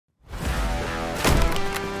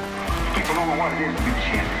Oklahoma what it is to be the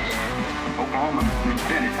champions. Oklahoma, we've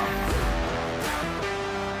been it.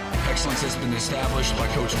 Excellence has been established by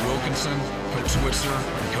Coach Wilkinson, Coach Switzer,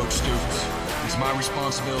 and Coach Stoops. It's my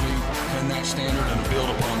responsibility to defend that standard and to build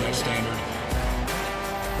upon that standard.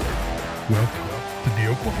 Welcome to the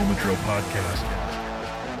Oklahoma Drill Podcast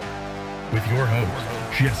with your hosts,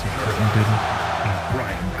 Jesse Crittenden and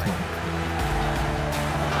Brian Clinton.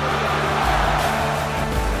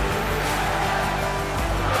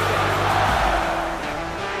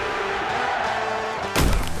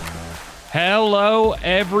 Hello,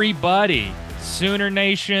 everybody. Sooner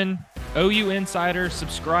Nation, OU Insider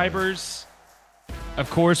subscribers, of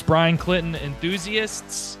course, Brian Clinton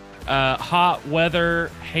enthusiasts, hot weather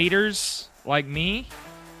haters like me.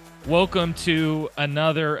 Welcome to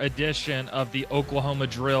another edition of the Oklahoma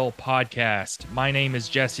Drill Podcast. My name is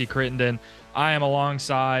Jesse Crittenden. I am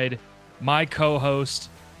alongside my co-host,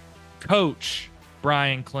 Coach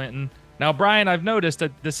Brian Clinton. Now, Brian, I've noticed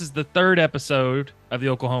that this is the third episode of the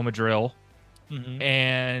Oklahoma Drill.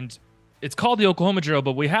 And it's called the Oklahoma Drill,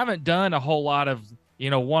 but we haven't done a whole lot of,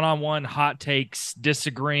 one-on-one hot takes,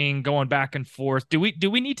 disagreeing, going back and forth. Do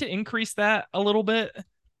we need to increase that a little bit?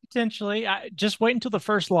 Potentially. Just wait until the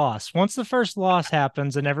first loss. Once the first loss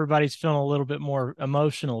happens and everybody's feeling a little bit more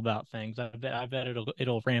emotional about things, I bet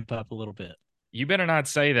it'll ramp up a little bit. You better not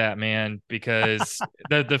say that, man, because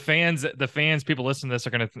the fans, people listening to this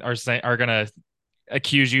are gonna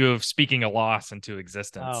accuse you of speaking a loss into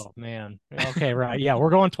existence. Oh man. Okay, right. Yeah, we're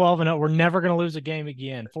going 12-0. We're never going to lose a game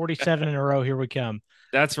again. 47 in a row. Here we come.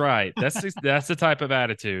 That's right. That's the type of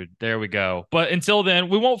attitude. There we go. But until then,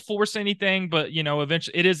 we won't force anything. But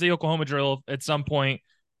eventually, it is the Oklahoma Drill. At some point,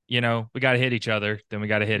 we got to hit each other. Then we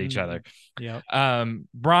got to hit each other. Yeah.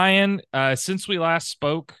 Brian, since we last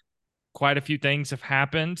spoke, quite a few things have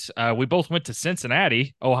happened. We both went to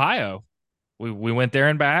Cincinnati, Ohio. We went there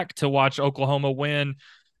and back to watch Oklahoma win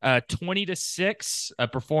 20-6, a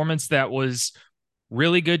performance that was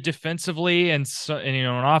really good defensively and an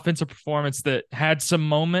offensive performance that had some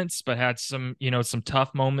moments, but had some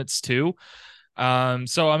tough moments too.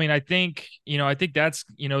 So I think that's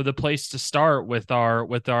the place to start with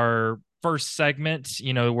our first segment.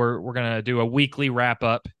 We're gonna do a weekly wrap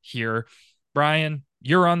up here. Brian,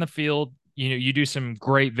 you're on the field. You do some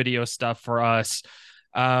great video stuff for us.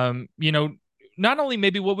 Not only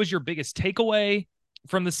maybe what was your biggest takeaway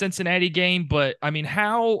from the Cincinnati game, but I mean,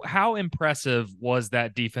 how impressive was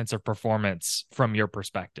that defensive performance from your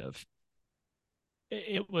perspective?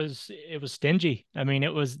 It was stingy. I mean,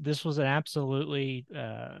 this was an absolutely,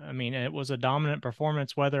 it was a dominant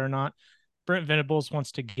performance, whether or not Brent Venables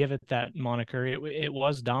wants to give it that moniker. It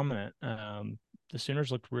was dominant. The Sooners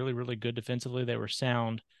looked really, really good defensively. They were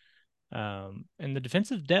sound. And the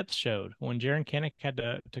defensive depth showed when Jaron Kinnick had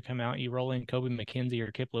to come out. You roll in Kobe McKenzie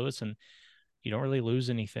or Kip Lewis, and you don't really lose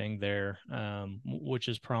anything there, which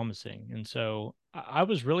is promising. And so I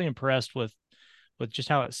was really impressed with just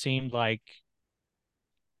how it seemed like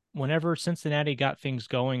whenever Cincinnati got things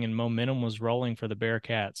going and momentum was rolling for the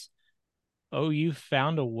Bearcats, OU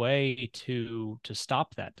found a way to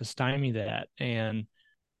stop that, to stymie that. And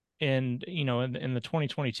in the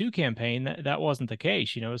 2022 campaign, that wasn't the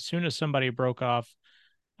case. As soon as somebody broke off,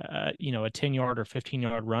 a 10-yard or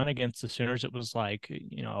 15-yard run against the Sooners, it was like,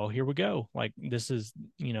 here we go. Like, this is,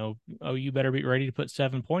 you better be ready to put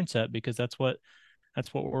 7 points up, because that's what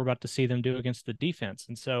we're about to see them do against the defense.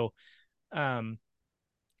 And so, I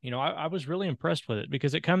was really impressed with it,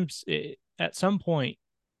 because at some point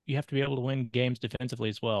you have to be able to win games defensively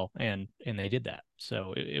as well. And they did that.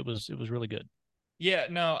 So it was really good. Yeah,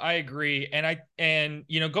 no, I agree. And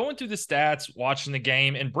going through the stats, watching the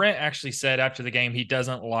game, and Brent actually said after the game he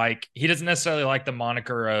doesn't necessarily like the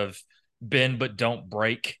moniker of bend but don't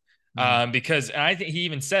break. Because I think he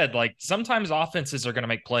even said, like, sometimes offenses are going to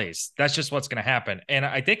make plays. That's just what's going to happen. And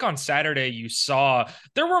I think on Saturday you saw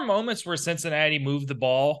there were moments where Cincinnati moved the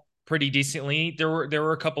ball pretty decently. There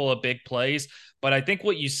were a couple of big plays, but I think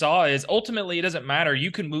what you saw is ultimately it doesn't matter.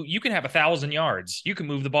 You can have 1,000 yards. You can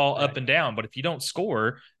move the ball up and down, but if you don't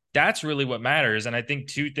score, that's really what matters. And I think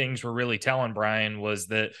two things were really telling, Brian, was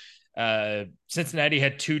that Cincinnati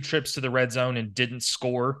had 2 trips to the red zone and didn't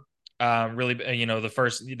score.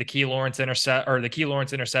 The Key Lawrence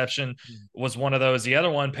interception was one of those. The other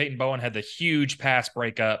one, Peyton Bowen had the huge pass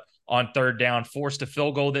breakup on third down, forced a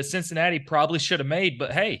field goal that Cincinnati probably should have made,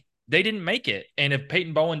 but hey, they didn't make it. And if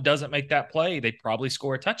Peyton Bowen doesn't make that play, they probably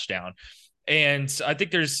score a touchdown. And I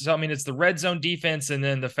think it's the red zone defense, and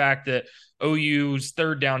then the fact that OU's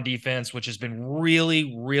third down defense, which has been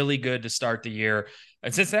really, really good to start the year.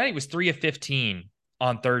 And Cincinnati was 3 of 15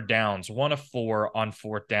 on third downs, 1 of 4 on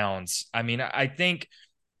fourth downs. I mean, I think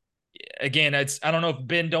again, I don't know if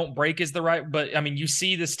bend don't break is the right, but I mean, you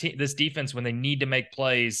see this defense when they need to make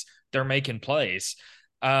plays, they're making plays.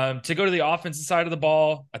 To go to the offensive side of the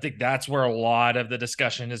ball, I think that's where a lot of the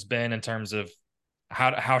discussion has been in terms of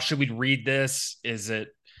how should we read this? Is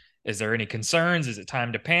there any concerns? Is it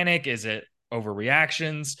time to panic? Is it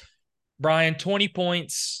overreactions? Brian, 20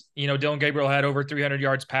 points. Dylan Gabriel had over 300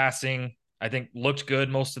 yards passing. I think looked good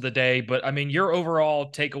most of the day. But, I mean, your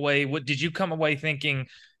overall takeaway, what did you come away thinking,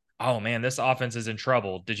 oh, man, this offense is in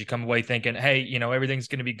trouble? Did you come away thinking, hey, everything's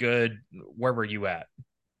going to be good? Where were you at?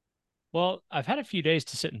 Well, I've had a few days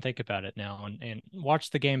to sit and think about it now and watch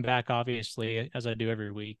the game back, obviously, as I do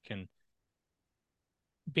every week. And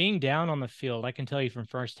being down on the field, I can tell you from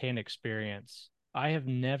firsthand experience, I have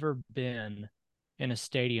never been in a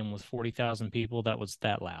stadium with 40,000 people that was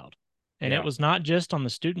that loud. And It was not just on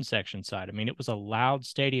the student section side. I mean, it was a loud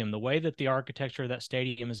stadium. The way that the architecture of that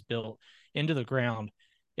stadium is built into the ground,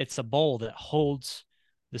 it's a bowl that holds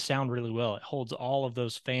the sound really well. It holds all of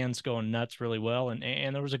those fans going nuts really well.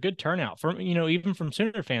 And there was a good turnout from, even from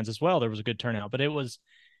Sooner fans as well. There was a good turnout, but it was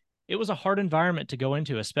a hard environment to go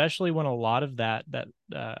into, especially when a lot of that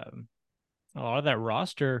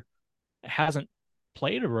roster hasn't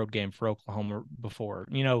played a road game for Oklahoma before.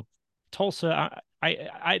 Tulsa,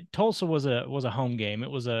 Tulsa was a home game.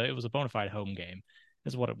 It was a bona fide home game,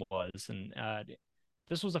 is what it was. And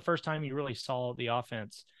this was the first time you really saw the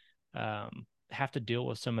offense have to deal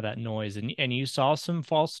with some of that noise. And you saw some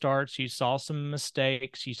false starts, you saw some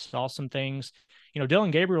mistakes, you saw some things.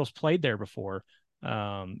 Dylan Gabriel's played there before,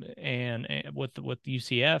 and with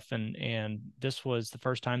UCF, and this was the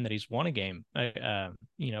first time that he's won a game, there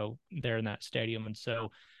in that stadium. And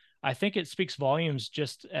so I think it speaks volumes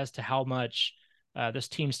just as to how much this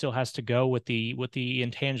team still has to go with the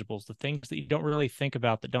intangibles, the things that you don't really think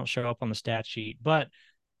about that don't show up on the stat sheet. But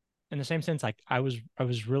in the same sense, I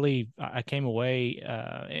came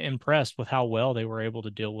away impressed with how well they were able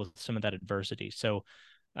to deal with some of that adversity. So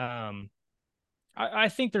I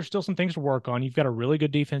think there's still some things to work on. You've got a really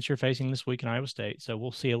good defense you're facing this week in Iowa State, so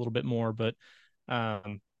we'll see a little bit more. But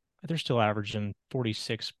they're still averaging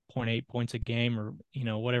 46.8 points a game, or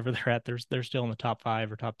whatever they're at. They're still in the top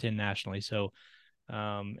 5 or top 10 nationally. So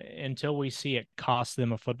until we see it cost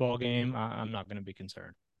them a football game, I'm not going to be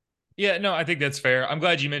concerned. Yeah, no, I think that's fair. I'm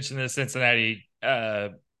glad you mentioned the Cincinnati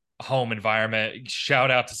home environment. Shout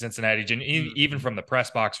out to Cincinnati, even from the press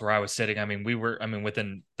box where I was sitting. I mean,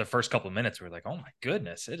 within the first couple of minutes, we were like, oh my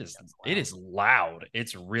goodness, it is loud.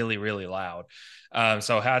 It's really, really loud.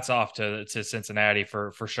 So hats off to Cincinnati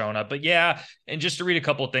for showing up. But yeah, and just to read a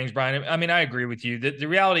couple of things, Brian, I mean, I agree with you. The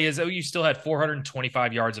reality is, OU still had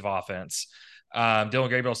 425 yards of offense. Dylan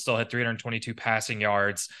Gabriel still had 322 passing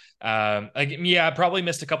yards. Probably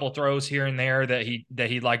missed a couple of throws here and there that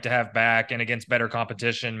he'd like to have back. And against better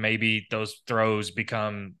competition, maybe those throws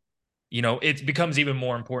become, it becomes even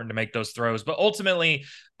more important to make those throws. But ultimately,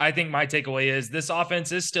 I think my takeaway is this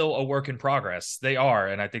offense is still a work in progress. They are.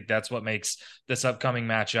 And I think that's what makes this upcoming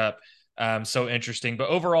matchup so interesting. But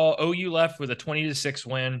overall, OU left with a 20-6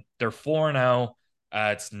 win. They're 4-0.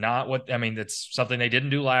 It's not it's something they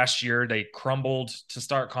didn't do last year. They crumbled to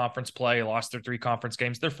start conference play, lost their 3 conference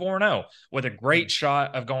games. They're 4-0 with a great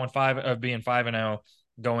shot of being 5-0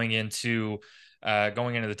 going into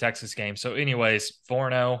the Texas game. So anyways,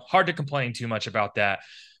 4-0, hard to complain too much about that.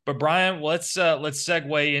 But Brian, let's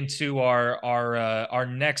segue into our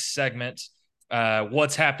next segment.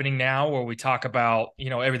 What's happening now, where we talk about,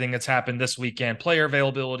 everything that's happened this weekend, player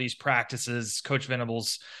availabilities, practices, Coach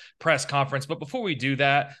Venables' press conference. But before we do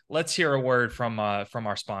that, let's hear a word from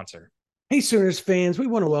our sponsor. Hey, Sooners fans, we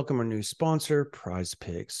want to welcome our new sponsor, Prize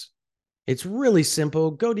Picks. It's really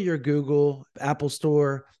simple. Go to your Google, Apple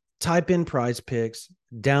Store, type in Prize Picks,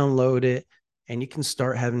 download it, and you can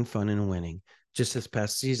start having fun and winning. Just this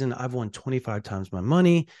past season, I've won 25 times my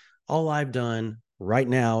money. All I've done right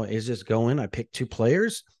now is just go in. I pick 2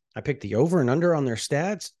 players. I pick the over and under on their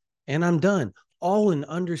stats, and I'm done. All in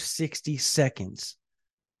under 60 seconds.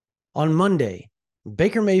 On Monday,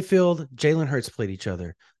 Baker Mayfield, Jalen Hurts played each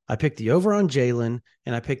other. I picked the over on Jalen,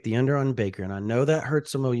 and I picked the under on Baker. And I know that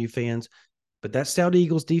hurts some OU fans, but that stout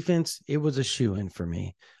Eagles defense, it was a shoe-in for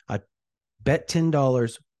me. I bet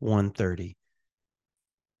 $10, won $30.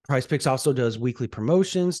 Prize Picks also does weekly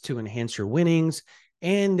promotions to enhance your winnings,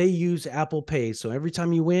 and they use Apple Pay. So every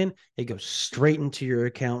time you win, it goes straight into your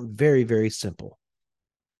account. Very, very simple.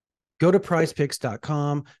 Go to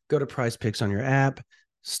prizepicks.com, go to Prize Picks on your app,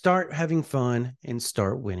 start having fun, and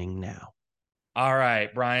start winning now. All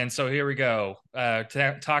right, Brian. So here we go.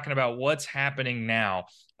 Talking about what's happening now.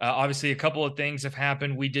 Obviously, a couple of things have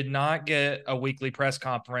happened. We did not get a weekly press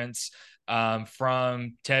conference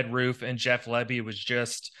from Ted Roof and Jeff Lebby. It was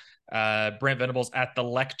just Brent Venables at the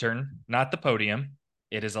lectern, not the podium.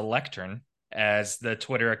 It is a lectern, as the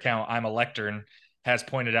Twitter account I'm a lectern has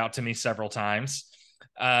pointed out to me several times.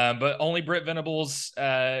 But only Brent Venables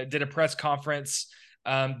did a press conference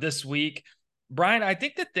this week. Brian, I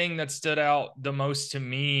think the thing that stood out the most to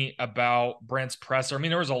me about Brent's presser, I mean,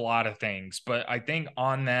 there was a lot of things, but I think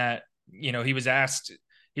on that, he was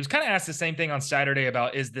kind of asked the same thing on Saturday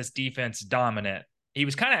about, is this defense dominant? He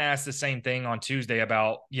was kind of asked the same thing on Tuesday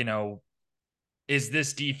about, is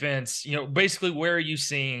this defense, basically where are you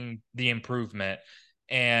seeing the improvement?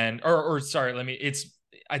 And, or sorry,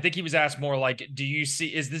 I think he was asked more like,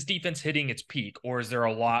 is this defense hitting its peak, or is there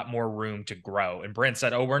a lot more room to grow? And Brent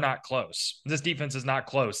said, we're not close. This defense is not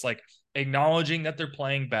close. Like, acknowledging that they're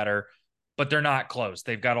playing better, but they're not close.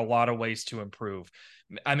 They've got a lot of ways to improve.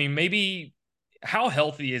 I mean, maybe how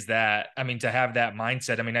healthy is that? I mean, to have that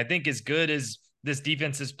mindset. I mean, I think as good as this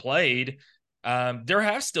defense has played, there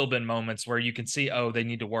have still been moments where you can see, oh, they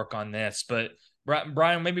need to work on this. But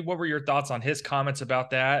Brian, maybe what were your thoughts on his comments about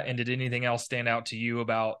that? And did anything else stand out to you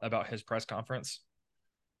about his press conference?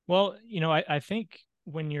 Well, I think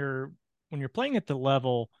when you're playing at the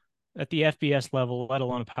level, at the FBS level, let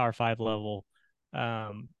alone a Power 5 level,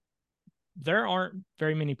 there aren't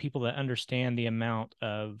very many people that understand the amount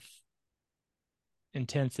of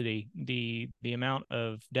intensity, the amount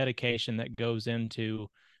of dedication that goes into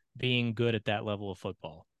being good at that level of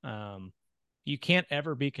football. You can't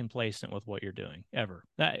ever be complacent with what you're doing, ever.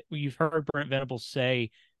 You've heard Brent Venables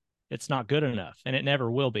say it's not good enough, and it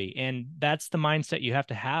never will be. And that's the mindset you have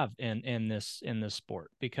to have in this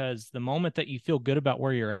sport, because the moment that you feel good about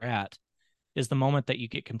where you're at is the moment that you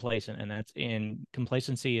get complacent, and that's in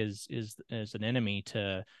complacency is an enemy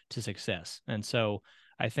to success. And so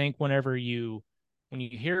I think when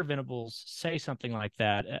you hear Venables say something like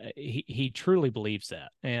that, he truly believes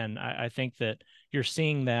that. And I think that you're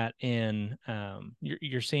seeing that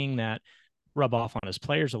you're seeing that rub off on his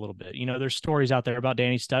players a little bit. There's stories out there about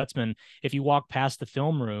Danny Stutzman. If you walk past the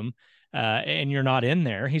film room and you're not in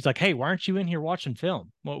there, he's like, hey, why aren't you in here watching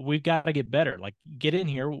film? Well, we've got to get better. Like, get in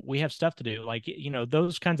here. We have stuff to do. Like,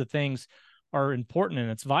 those kinds of things are important, and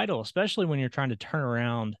it's vital, especially when you're trying to turn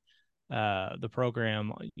around the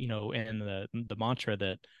program, and the mantra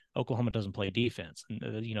that Oklahoma doesn't play defense. And,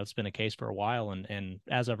 it's been a case for a while. And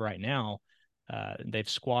as of right now, they've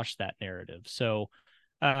squashed that narrative. So,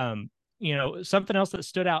 something else that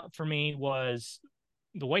stood out for me was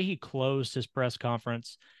the way he closed his press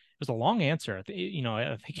conference. It was a long answer. I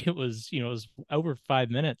think it was over 5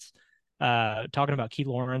 minutes, talking about Key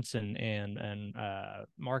Lawrence and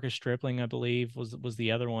Marcus Stripling, I believe was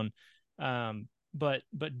the other one. But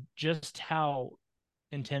just how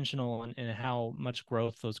intentional and how much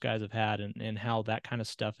growth those guys have had, and how that kind of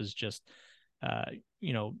stuff is just,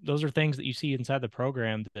 those are things that you see inside the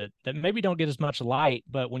program that maybe don't get as much light.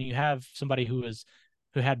 But when you have somebody who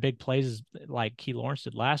had big plays like Key Lawrence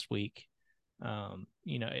did last week,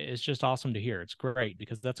 it's just awesome to hear. It's great,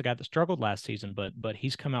 because that's a guy that struggled last season, but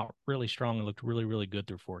he's come out really strong and looked really, really good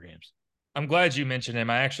through 4 games. I'm glad you mentioned him.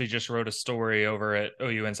 I actually just wrote a story over at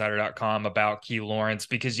OUinsider.com about Key Lawrence,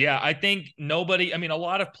 because, I think a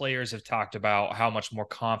lot of players have talked about how much more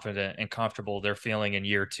confident and comfortable they're feeling in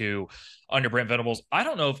year 2 under Brent Venables. I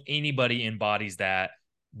don't know if anybody embodies that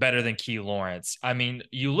better than Key Lawrence. I mean,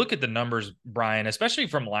 you look at the numbers, Brian, especially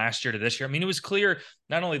from last year to this year. I mean, it was clear,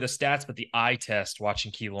 not only the stats, but the eye test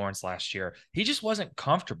watching Key Lawrence last year. He just wasn't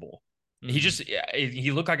comfortable.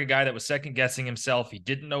 He looked like a guy that was second guessing himself. He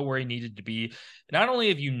didn't know where he needed to be. Not only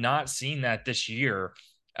have you not seen that this year,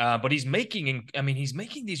 but he's making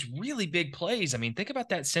these really big plays. I mean, think about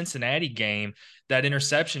that Cincinnati game, that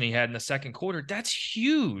interception he had in the second quarter. That's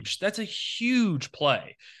huge. That's a huge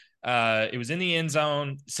play. It was in the end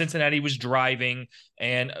zone. Cincinnati was driving.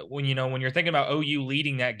 And when you're thinking about OU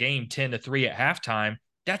leading that game 10-3 at halftime,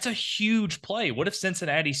 that's a huge play. What if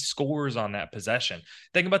Cincinnati scores on that possession?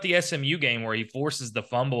 Think about the SMU game where he forces the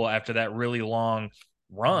fumble after that really long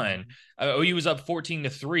run. OU was up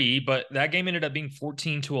 14-3, but that game ended up being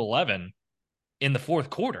 14-11 in the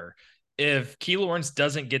fourth quarter. If Key Lawrence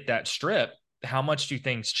doesn't get that strip, how much do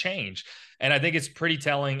things change? And I think it's pretty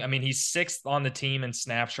telling. I mean, he's 6th on the team in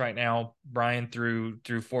snaps right now, Brian, through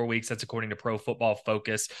 4 weeks. That's according to Pro Football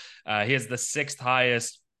Focus. He has the 6th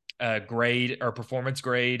highest grade or performance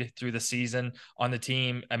grade through the season on the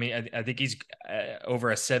team. I mean, I think he's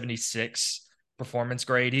over a 76 performance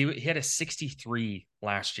grade. He had a 63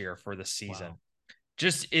 last year for the season. Wow.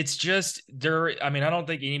 it's just there. I mean, I don't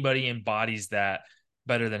think anybody embodies that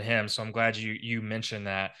better than him. So I'm glad you mentioned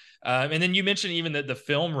that. And then you mentioned even the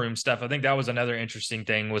film room stuff. I think that was another interesting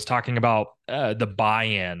thing, was talking about the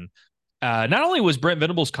buy-in. Not only was Brent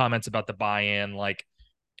Venables' comments about the buy-in, like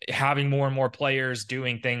having more and more players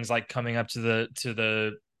doing things like coming up to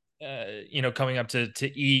the coming up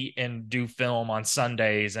to eat and do film on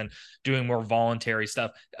Sundays and doing more voluntary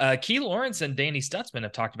stuff. Key Lawrence and Danny Stutzman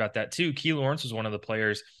have talked about that too. Key Lawrence was one of the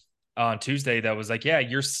players on Tuesday that was like, yeah,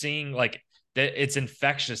 you're seeing like that. It's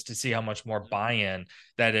infectious to see how much more buy-in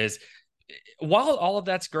that is. While all of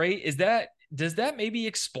that's great, does that maybe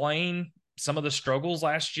explain some of the struggles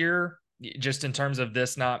last year, just in terms of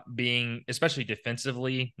this not being, especially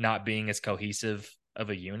defensively, not being as cohesive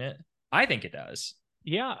of a unit? I think it does.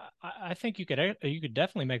 Yeah, I think you could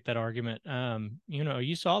definitely make that argument.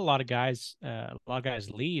 You saw a lot of guys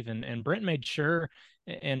leave, and Brent made sure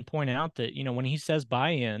and point out that when he says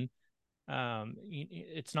buy-in,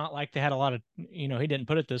 it's not like they had a lot of, he didn't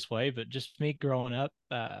put it this way, but just me growing up,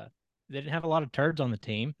 they didn't have a lot of turds on the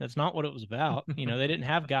team. That's not what it was about. They didn't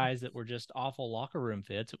have guys that were just awful locker room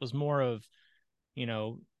fits. It was more of,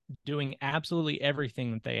 doing absolutely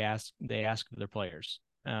everything that they ask of their players.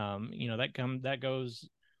 That goes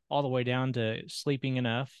all the way down to sleeping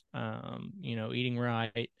enough, eating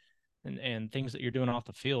right, and things that you're doing off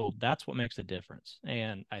the field. That's what makes a difference.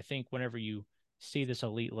 And I think whenever you see this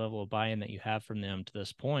elite level of buy-in that you have from them to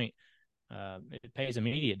this point, it pays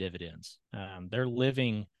immediate dividends. They're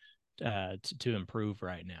living to improve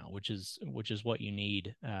right now, which is what you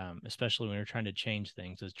need, especially when you're trying to change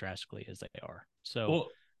things as drastically as they are. So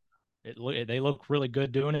they look really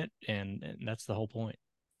good doing it, and that's the whole point.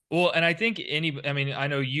 Well, and I think I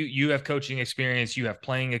know you have coaching experience, you have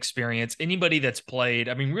playing experience. Anybody that's played,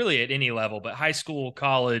 I mean, really at any level, but high school,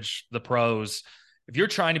 college, the pros, if you're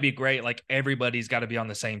trying to be great, like everybody's got to be on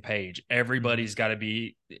the same page. Everybody's got to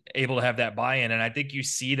be able to have that buy-in. And I think you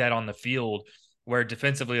see that on the field, where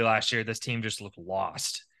defensively last year, this team just looked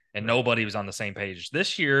lost and nobody was on the same page.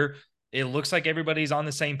 This year, it looks like everybody's on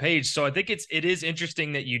the same page. So I think it is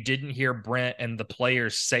interesting that you didn't hear Brent and the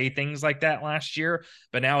players say things like that last year,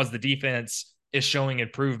 but now as the defense is showing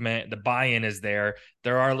improvement, the buy-in is there.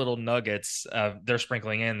 There are little nuggets they're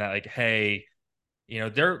sprinkling in that, like, hey,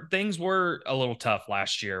 things were a little tough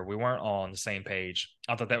last year. We weren't all on the same page.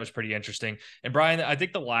 I thought that was pretty interesting. And Brian, I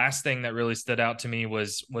think the last thing that really stood out to me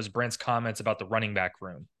was Brent's comments about the running back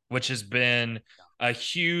room, which has been a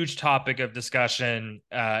huge topic of discussion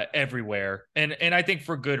everywhere. And I think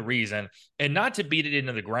for good reason, and not to beat it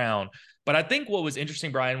into the ground. But I think what was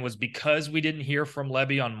interesting, Brian, was because we didn't hear from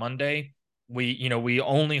Lebby on Monday, we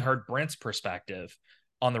only heard Brent's perspective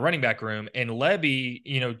on the running back room. And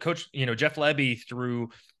Lebby, coach, Jeff Lebby through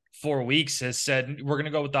 4 weeks has said, we're going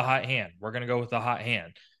to go with the hot hand. We're going to go with the hot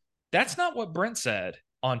hand. That's not what Brent said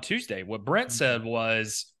on Tuesday. What Brent said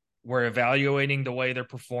was, we're evaluating the way they're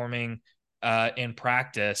performing in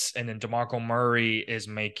practice. And then DeMarco Murray is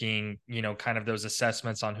making, kind of those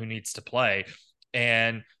assessments on who needs to play.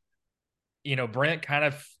 And, Brent kind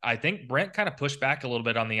of pushed back a little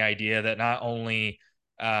bit on the idea that not only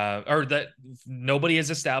or that nobody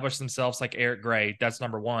has established themselves like Eric Gray. That's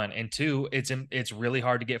number one. And two, it's really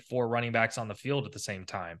hard to get 4 running backs on the field at the same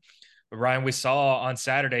time. But Ryan, we saw on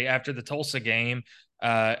Saturday after the Tulsa game,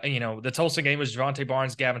 the Tulsa game was Javonte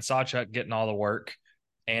Barnes, Gavin Sawchuk getting all the work.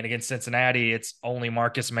 And against Cincinnati, it's only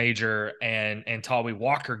Marcus Major and Tawi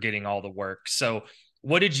Walker getting all the work. So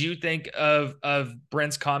what did you think of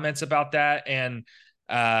Brent's comments about that? And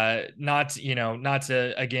not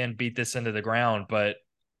to again beat this into the ground, but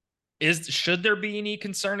should there be any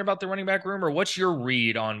concern about the running back room, or what's your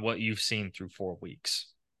read on what you've seen through 4 weeks?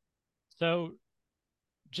 So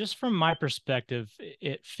just from my perspective,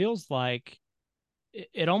 it feels like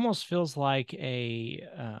it almost feels like a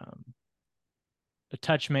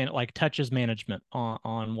touches management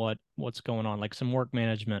on what's going on, like some work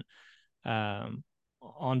management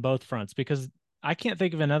on both fronts, because I can't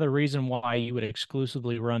think of another reason why you would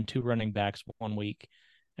exclusively run 2 running backs 1 week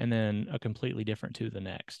and then a completely different 2 the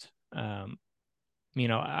next.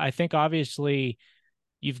 I think obviously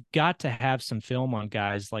you've got to have some film on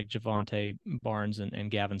guys like Javonte Barnes and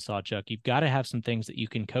Gavin Sawchuk. You've got to have some things that you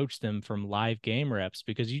can coach them from live game reps,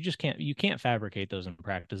 because you can't fabricate those in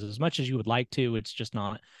practice as much as you would like to. It's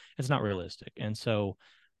not realistic. And so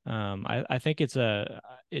I think it's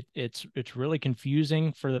really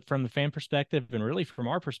confusing from the fan perspective, and really from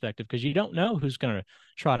our perspective, because you don't know who's going to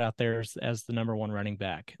trot out there as the number 1 running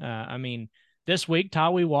back. This week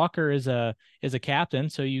Tawi Walker is a captain,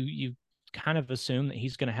 so you kind of assume that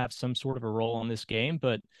he's going to have some sort of a role in this game.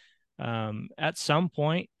 But at some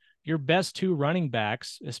point, your best two running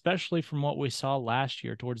backs, especially from what we saw last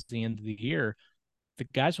year towards the end of the year, the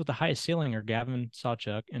guys with the highest ceiling are Gavin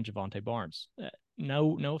Sawchuk and Javonte Barnes.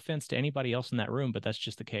 No offense to anybody else in that room, but that's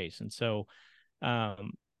just the case. And so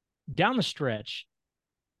down the stretch,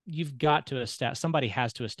 you've got to somebody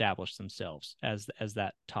has to establish themselves as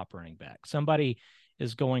that top running back. Somebody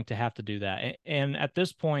is going to have to do that. And at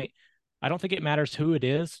this point, I don't think it matters who it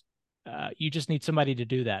is. You just need somebody to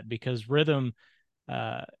do that, because rhythm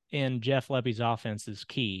in Jeff Lebby's offense is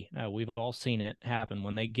key. We've all seen it happen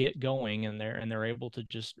when they get going and they're able to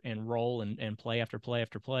just roll and play after play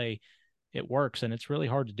after play. It works, and it's really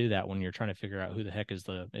hard to do that when you're trying to figure out who the heck is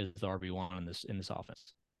the RB1 in this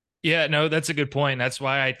offense. Yeah, no, that's a good point. That's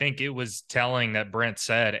why I think it was telling that Brent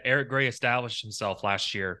said Eric Gray established himself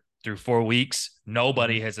last year through 4 weeks.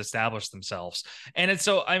 Nobody has established themselves. And it's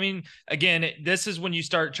so, I mean, again, this is when you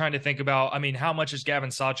start trying to think about, I mean, how much is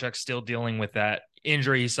Gavin Sawchuk still dealing with that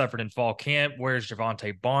injury he suffered in fall camp? Where's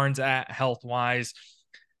Javonte Barnes at health-wise?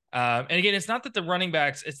 And again, it's not that the running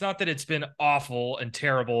backs, it's not that it's been awful and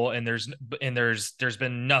terrible and there's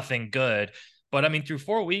been nothing good. But I mean, through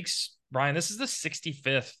 4 weeks, Brian, this is the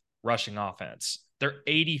 65th rushing offense. They're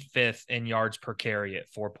 85th in yards per carry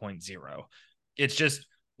at 4.0. It's just,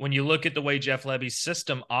 when you look at the way Jeff Lebby's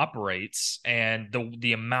system operates and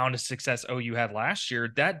the amount of success OU had last year,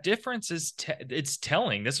 that difference is it's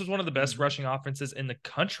telling. This was one of the best rushing offenses in the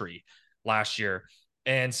country last year.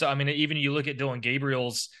 And so, I mean, even you look at Dylan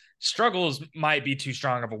Gabriel's struggles, might be too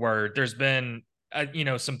strong of a word. There's been,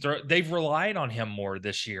 they've relied on him more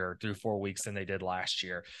this year through 4 weeks than they did last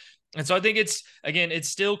year. And so I think it's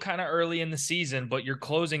still kind of early in the season, but you're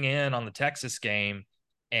closing in on the Texas game.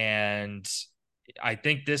 And I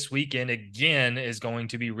think this weekend, again, is going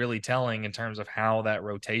to be really telling in terms of how that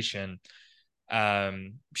rotation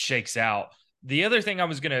shakes out. The other thing I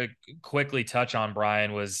was going to quickly touch on,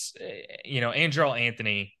 Brian, was, Andrell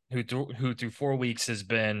Anthony, who through 4 weeks has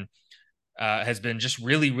been just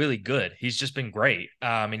really, really good. He's just been great.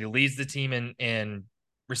 And he leads the team in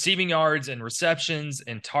receiving yards and receptions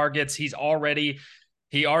and targets. He already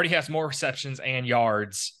has more receptions and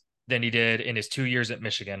yards than he did in his 2 years at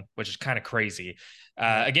Michigan, which is kind of crazy.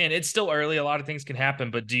 Again, it's still early. A lot of things can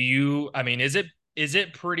happen, but is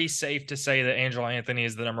it pretty safe to say that Andrell Anthony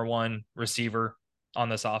is the number one receiver on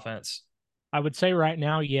this offense? I would say right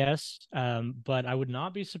now, yes. But I would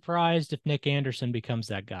not be surprised if Nick Anderson becomes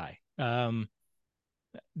that guy.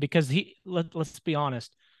 Because let's be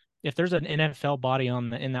honest, if there's an NFL body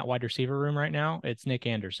in that wide receiver room right now, it's Nick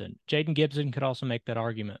Anderson. Jaden Gibson could also make that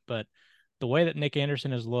argument, but the way that Nick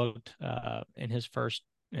Anderson has looked in his first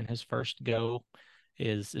go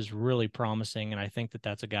is really promising, and I think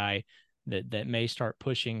that's a guy that may start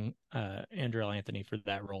pushing Andrell Anthony for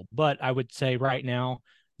that role. But I would say right now,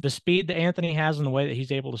 the speed that Anthony has and the way that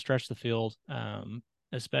he's able to stretch the field,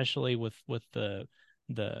 especially with the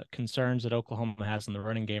concerns that Oklahoma has in the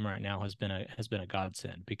running game right now, has been a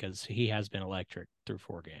godsend, because he has been electric through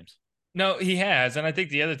 4 games. No, he has. And I think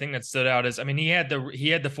the other thing that stood out is, I mean, he had the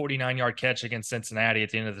 49-yard catch against Cincinnati at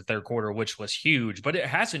the end of the third quarter, which was huge, but it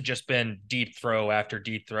hasn't just been deep throw after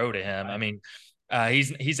deep throw to him. Right. I mean,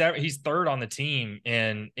 he's third on the team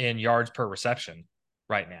in yards per reception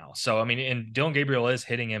right now. So, I mean, and Dylan Gabriel is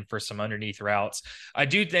hitting him for some underneath routes. I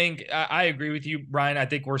do think I agree with you, Brian. I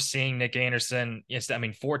think we're seeing Nick Anderson. Yes, I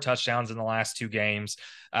mean, 4 touchdowns in the last 2 games.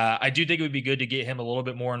 I do think it would be good to get him a little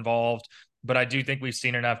bit more involved. But I do think we've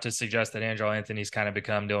seen enough to suggest that Andrell Anthony's kind of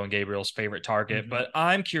become Dylan Gabriel's favorite target. Mm-hmm. But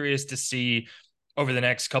I'm curious to see over the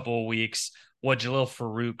next couple of weeks what Jalil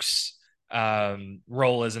Farouk's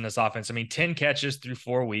role is in this offense. I mean, 10 catches through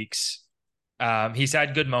 4 weeks. He's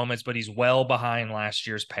had good moments, but he's well behind last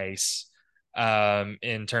year's pace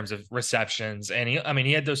in terms of receptions. And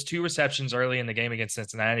he had those 2 receptions early in the game against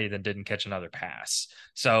Cincinnati that didn't catch another pass.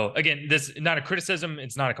 So again, this is not a criticism.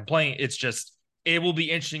 It's not a complaint. It's just, it will be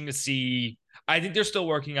interesting to see. I think they're still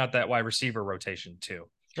working out that wide receiver rotation too.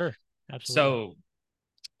 Sure. Absolutely.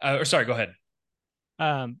 So, sorry, go ahead.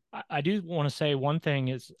 I do want to say one thing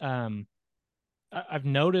is, I've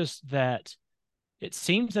noticed that it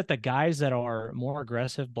seems that the guys that are more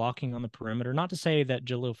aggressive blocking on the perimeter, not to say that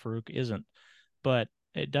Jalil Farouk isn't, but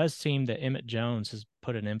it does seem that Emmett Jones has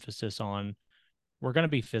put an emphasis on, we're going to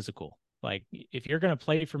be physical. Like, if you're going to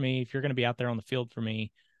play for me, if you're going to be out there on the field for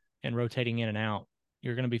me and rotating in and out,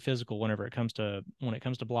 you're going to be physical when it comes to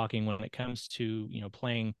blocking, when it comes to,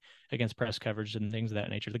 playing against press coverage and things of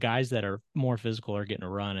that nature. The guys that are more physical are getting a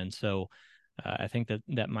run. And so I think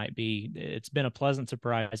that might be, it's been a pleasant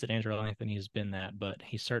surprise that Andrell Anthony has been that, but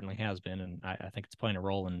he certainly has been. And I think it's playing a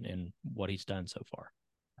role in what he's done so far.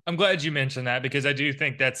 I'm glad you mentioned that, because I do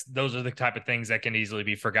think those are the type of things that can easily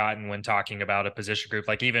be forgotten when talking about a position group.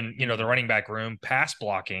 Like even, the running back room, pass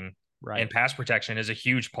blocking and pass protection is a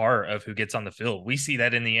huge part of who gets on the field. We see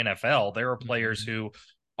that in the NFL. There are players who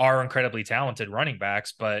are incredibly talented running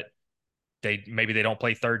backs, but maybe they don't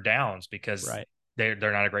play third downs because they're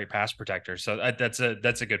not a great pass protector. So that's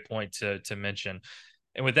a good point to mention.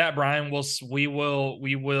 And with that, Brian, we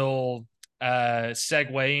will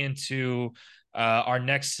segue into our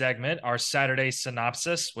next segment, our Saturday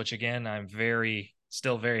synopsis, which again, I'm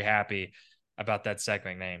still very happy about that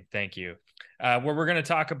segment name. Thank you. Where we're going to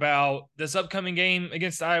talk about this upcoming game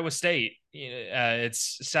against Iowa State.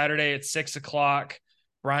 It's Saturday at 6:00.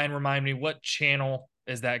 Brian, remind me, what channel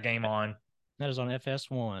is that game on? That is on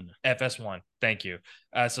FS1. FS1. Thank you.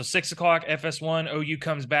 So 6:00 FS1. OU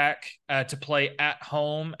comes back to play at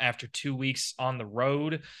home after 2 weeks on the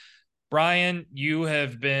road. Brian, you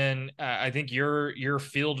have been. I think your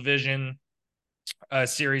Field Vision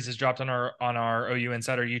series has dropped on our OU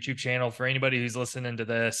Insider YouTube channel. For anybody who's listening to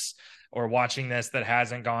this or watching this that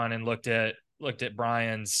hasn't gone and looked at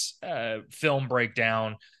Brian's film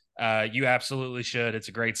breakdown, you absolutely should. It's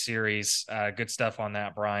a great series. Good stuff on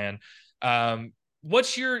that, Brian.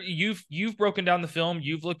 What's you've broken down the film,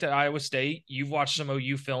 you've looked at Iowa State, you've watched some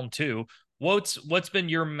OU film too. What's been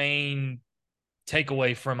your main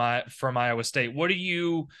takeaway from Iowa State? What are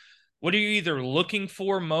you either looking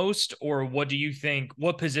for most, or what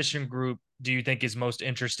position group do you think is most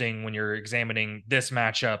interesting when you're examining this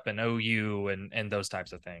matchup and OU and those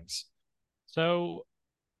types of things? So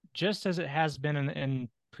just as it has been in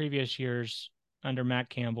previous years under Matt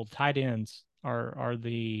Campbell, tight ends are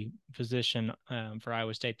the position for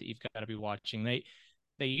Iowa State that you've got to be watching. They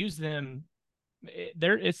use them.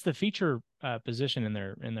 It's the feature position in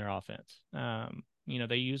their offense.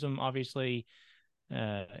 They use them obviously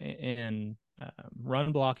in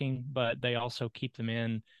run blocking, but they also keep them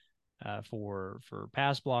in for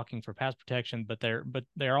pass blocking, for pass protection. But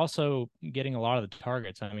they're also getting a lot of the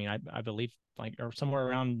targets. I mean, I believe or somewhere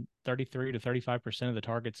around 33 to 35% of the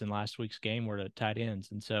targets in last week's game were to tight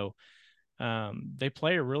ends, and so they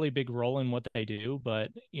play a really big role in what they do. But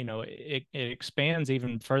it expands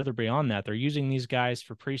even further beyond that. They're using these guys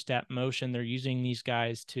for pre-snap motion. They're using these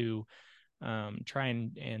guys to try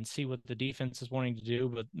and see what the defense is wanting to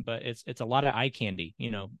do, but it's a lot of eye candy.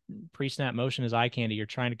 Pre-snap motion is eye candy. You're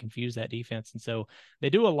trying to confuse that defense, and so they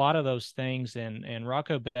do a lot of those things. And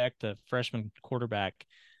Rocco Beck, the freshman quarterback,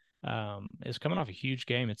 is coming off a huge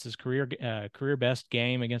game. It's his career best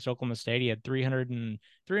game against Oklahoma State. He had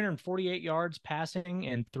 348 yards passing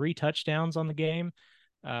and 3 touchdowns on the game.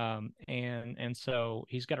 And so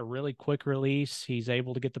he's got a really quick release. He's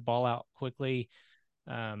able to get the ball out quickly.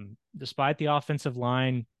 Despite the offensive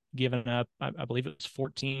line giving up, I believe it was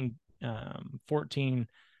 14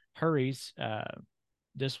 hurries.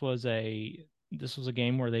 This was a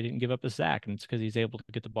game where they didn't give up a sack, and it's because he's able to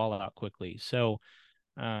get the ball out quickly. So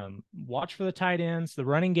watch for the tight ends. The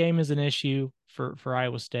running game is an issue for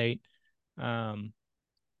Iowa State. I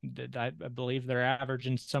believe they're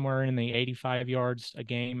averaging somewhere in the 85 yards a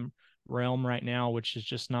game realm right now, which is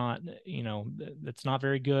just not, that's not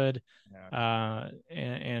very good. Yeah.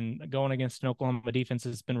 And going against an Oklahoma defense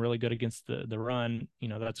that's been really good against the run,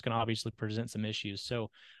 that's going to obviously present some issues. So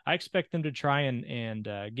I expect them to try and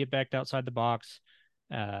get back outside the box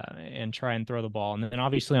and try and throw the ball. And then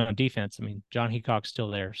obviously on defense, I mean, John Heacock's still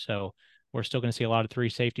there. So we're still going to see a lot of 3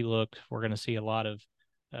 safety look. We're going to see a lot of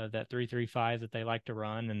that 3-3-5 that they like to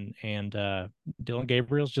run. And Dylan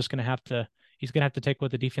Gabriel's just going to have to, he's going to have to take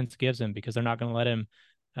what the defense gives him, because they're not going to let him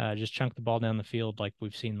just chunk the ball down the field like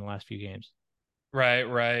we've seen in the last few games.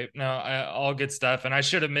 Right. No, all good stuff. And I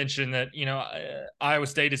should have mentioned that, Iowa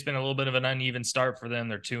State has been a little bit of an uneven start for them.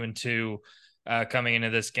 They're 2-2 coming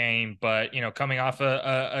into this game, but, coming off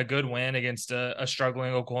a good win against a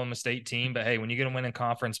struggling Oklahoma State team. But hey, when you get a win in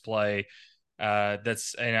conference play, and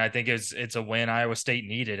I think it's a win Iowa State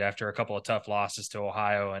needed after a couple of tough losses to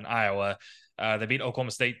Ohio and Iowa. They beat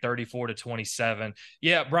Oklahoma State 34-27.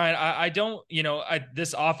 Yeah, Brian,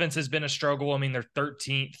 this offense has been a struggle. I mean, they're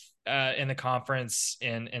 13th in the conference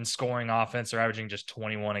in scoring offense. They're averaging just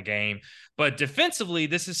 21 a game. But defensively,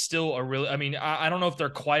 this is still I don't know if they're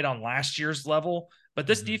quite on last year's level, but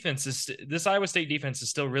this this Iowa State defense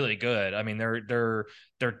is still really good. I mean, they're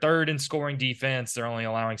third in scoring defense. They're only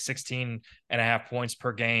allowing 16.5 points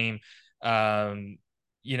per game.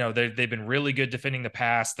 They've been really good defending the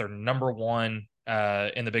pass. They're number 1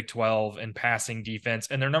 in the Big 12 in passing defense,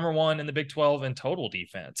 and they're number 1 in the Big 12 in total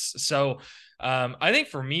defense. So I think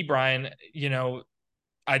for me, Brian,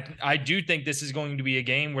 I do think this is going to be a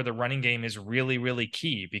game where the running game is really, really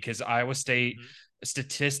key, because Iowa State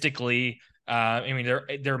statistically, I mean,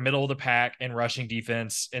 they're middle of the pack in rushing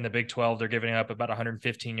defense in the Big 12. They're giving up about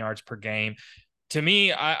 115 yards per game. To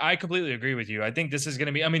me, I completely agree with you. I think this is going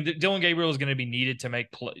to be. I mean, Dylan Gabriel is going to be needed to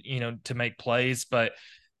make plays, but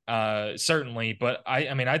certainly. But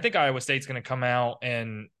I mean, I think Iowa State's going to come out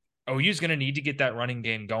and OU's going to need to get that running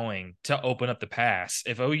game going to open up the pass.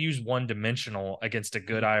 If OU's one dimensional against a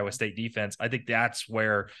good Iowa State defense, I think that's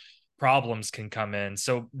where problems can come in.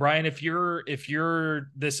 So Brian, if you're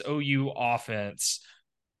this OU offense,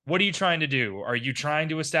 what are you trying to do? Are you trying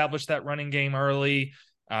to establish that running game early?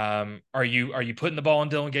 Are you putting the ball in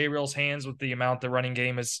Dylan Gabriel's hands with the amount the running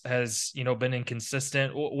game has been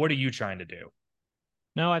inconsistent? What are you trying to do?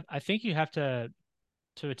 No, I think you have to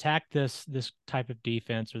attack this type of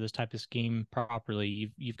defense or this type of scheme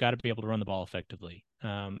properly. You've got to be able to run the ball effectively.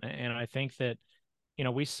 And I think that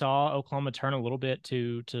we saw Oklahoma turn a little bit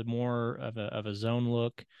to more of a zone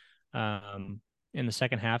look in the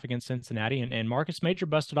second half against Cincinnati, and Marcus Major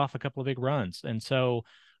busted off a couple of big runs. And so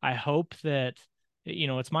I hope that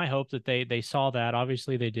it's my hope that they saw that.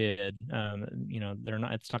 Obviously they did. They're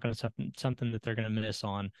not. It's not going to be something that they're going to miss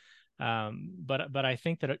on. But I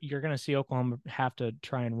think that you're going to see Oklahoma have to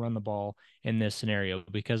try and run the ball in this scenario,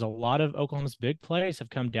 because a lot of Oklahoma's big plays have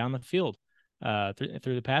come down the field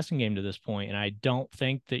through the passing game to this point, and I don't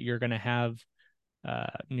think that you're going to have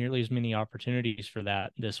nearly as many opportunities for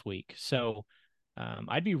that this week. So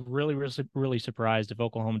I'd be really, really, really surprised if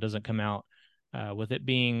Oklahoma doesn't come out with it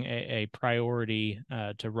being a priority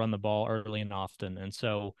to run the ball early and often. And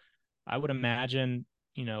so I would imagine,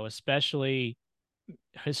 especially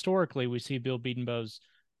historically, we see Bill Bedenbaugh's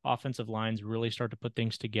offensive lines really start to put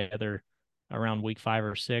things together around week 5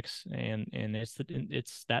 or 6, and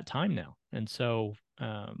it's that time now. And so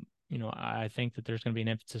I think that there's going to be an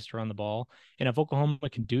emphasis to run the ball, and if Oklahoma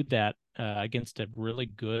can do that against a really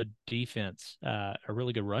good defense, a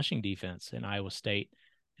really good rushing defense in Iowa State,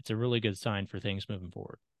 it's a really good sign for things moving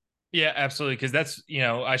forward. Yeah, absolutely. Because that's,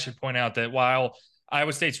 I should point out that while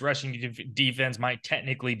Iowa State's rushing defense might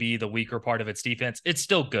technically be the weaker part of its defense, it's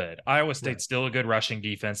still good. Iowa State's still a good rushing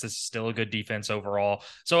defense. This is still a good defense overall.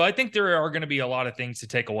 So I think there are going to be a lot of things to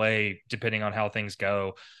take away depending on how things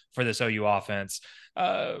go for this OU offense.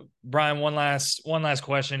 Brian, one last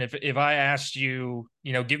question. If I asked you,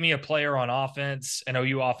 give me a player on offense, an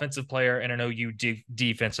OU offensive player and an OU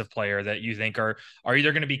defensive player that you think are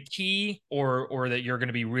either going to be key or that you're going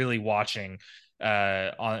to be really watching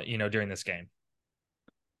during this game.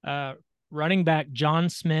 Running back John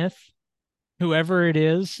Smith, whoever it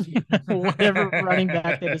is, whatever running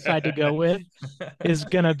back they decide to go with, is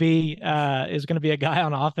gonna be a guy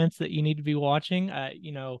on offense that you need to be watching.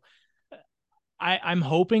 I'm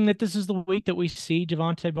hoping that this is the week that we see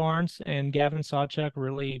Javonte Barnes and Gavin Sawchuk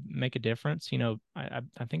really make a difference. I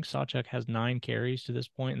think Sawchuk has 9 carries to this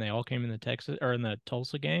point, and they all came in the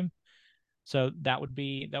Tulsa game. So that would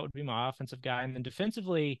be my offensive guy. And then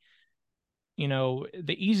defensively,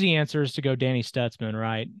 the easy answer is to go Danny Stutzman,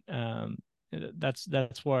 right?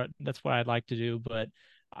 That's what I'd like to do, but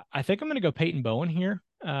I think I'm going to go Peyton Bowen here,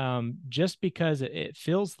 just because it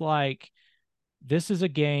feels like this is a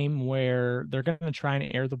game where they're going to try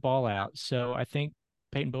and air the ball out. So I think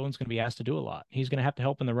Peyton Bowen's going to be asked to do a lot. He's going to have to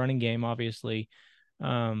help in the running game, obviously,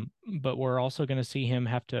 but we're also going to see him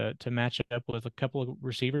have to match up with a couple of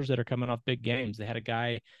receivers that are coming off big games. They had a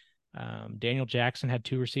guy. Daniel Jackson had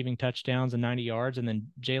 2 receiving touchdowns and 90 yards, and then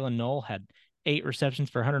Jalen Knoll had 8 receptions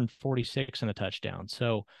for 146 and a touchdown.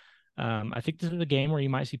 So I think this is a game where you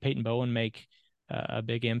might see Peyton Bowen make a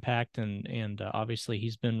big impact, and obviously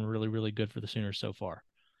he's been really, really good for the Sooners so far.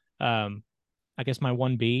 I guess my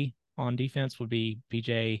 1B on defense would be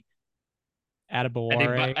PJ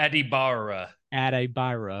Adibara.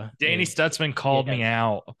 Danny Stutzman called me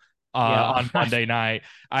out on Monday night.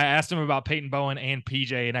 I asked him about Peyton Bowen and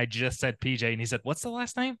PJ, and I just said PJ, and he said, "What's the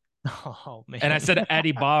last name?" Oh man! And I said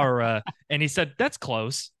Adibara, and he said, "That's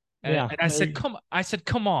close." And I said, "Come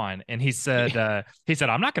on!" And he said,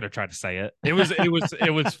 "I'm not going to try to say it." It was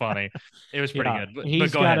funny. It was pretty good.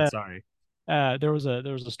 But go ahead. Sorry. There was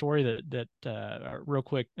a story that real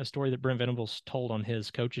quick, a story that Brent Venables told on his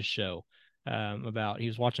coach's show about he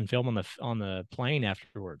was watching film on the plane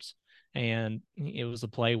afterwards, and it was a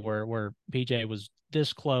play where PJ was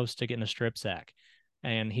this close to getting a strip sack,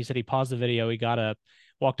 and he said he paused the video, he got up,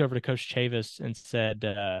 walked over to Coach Chavis and said,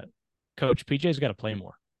 "Coach, PJ's got to play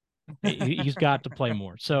more. He's got to play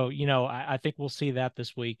more." So I think we'll see that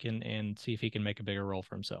this week and see if he can make a bigger role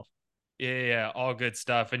for himself. Yeah, all good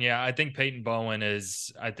stuff. And yeah, I think Peyton Bowen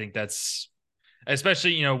is. I think that's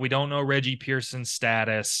especially, we don't know Reggie Pearson's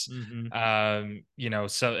status. So,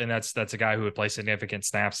 and that's a guy who would play significant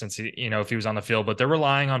snaps since if he was on the field, but they're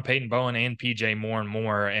relying on Peyton Bowen and PJ more and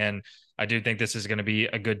more. And I do think this is going to be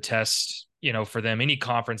a good test, for them. Any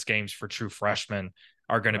conference games for true freshmen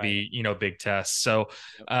are going to be, big tests. So,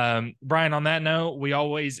 Brian, on that note, we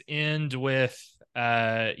always end with,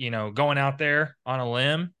 going out there on a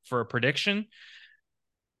limb for a prediction.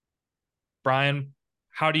 Brian,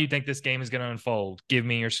 how do you think this game is going to unfold? Give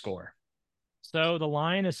me your score. So the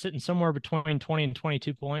line is sitting somewhere between 20 and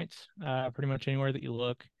 22 points, pretty much anywhere that you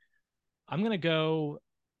look. I'm going to go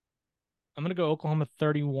Oklahoma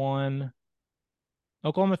 31,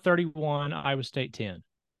 Iowa State 10.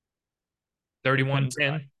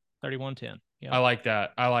 31-10. 31-10. Yeah. I like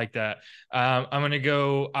that. I'm going to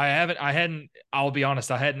go. I'll be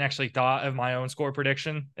honest, I hadn't actually thought of my own score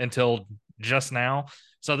prediction until just now.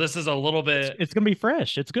 So this is a little bit. It's going to be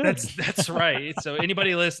fresh. It's good. That's right. So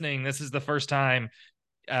anybody listening, this is the first time.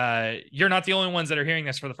 You're not the only ones that are hearing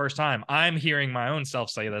this for the first time. I'm hearing my own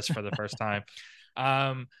self say this for the first time.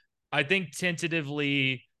 I think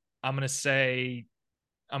tentatively, I'm going to say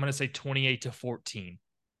 28-14.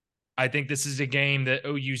 I think this is a game that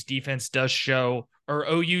OU's defense does show, or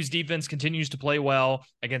OU's defense continues to play well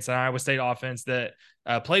against an Iowa State offense that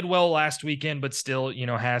played well last weekend, but still,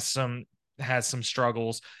 has some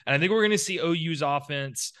struggles. And I think we're going to see OU's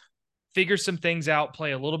offense figure some things out,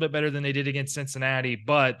 play a little bit better than they did against Cincinnati,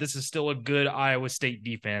 but this is still a good Iowa State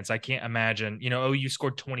defense. I can't imagine, OU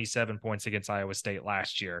scored 27 points against Iowa State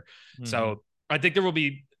last year. So I think there will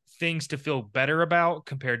be things to feel better about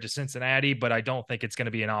compared to Cincinnati, but I don't think it's going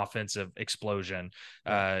to be an offensive explosion.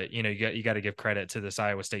 You got to give credit to this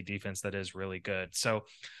Iowa State defense that is really good. So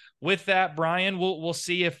with that, Brian, we'll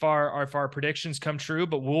see if our predictions come true,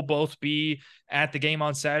 but we'll both be at the game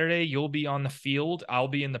on Saturday. You'll be on the field. I'll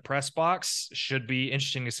be in the press box. Should be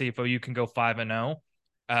interesting to see if OU can go 5-0.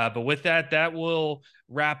 But with that will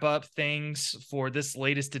wrap up things for this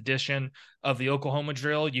latest edition of the Oklahoma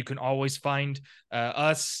Drill. You can always find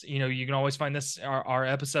us, you can always find our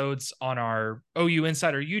episodes on our OU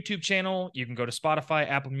Insider YouTube channel. You can go to Spotify,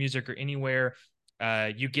 Apple Music, or anywhere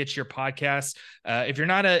you get your podcasts. If you're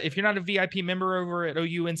not a VIP member over at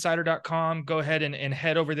ouinsider.com, go ahead and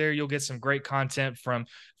head over there. You'll get some great content from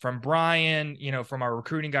Brian, from our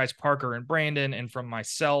recruiting guys, Parker and Brandon, and from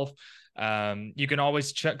myself. You can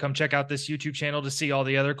always come check out this YouTube channel to see all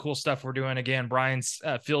the other cool stuff we're doing. Again, Brian's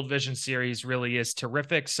Field Vision series really is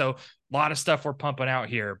terrific. So a lot of stuff we're pumping out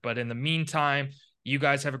here, but in the meantime, you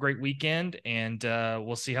guys have a great weekend, and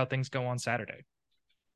we'll see how things go on Saturday.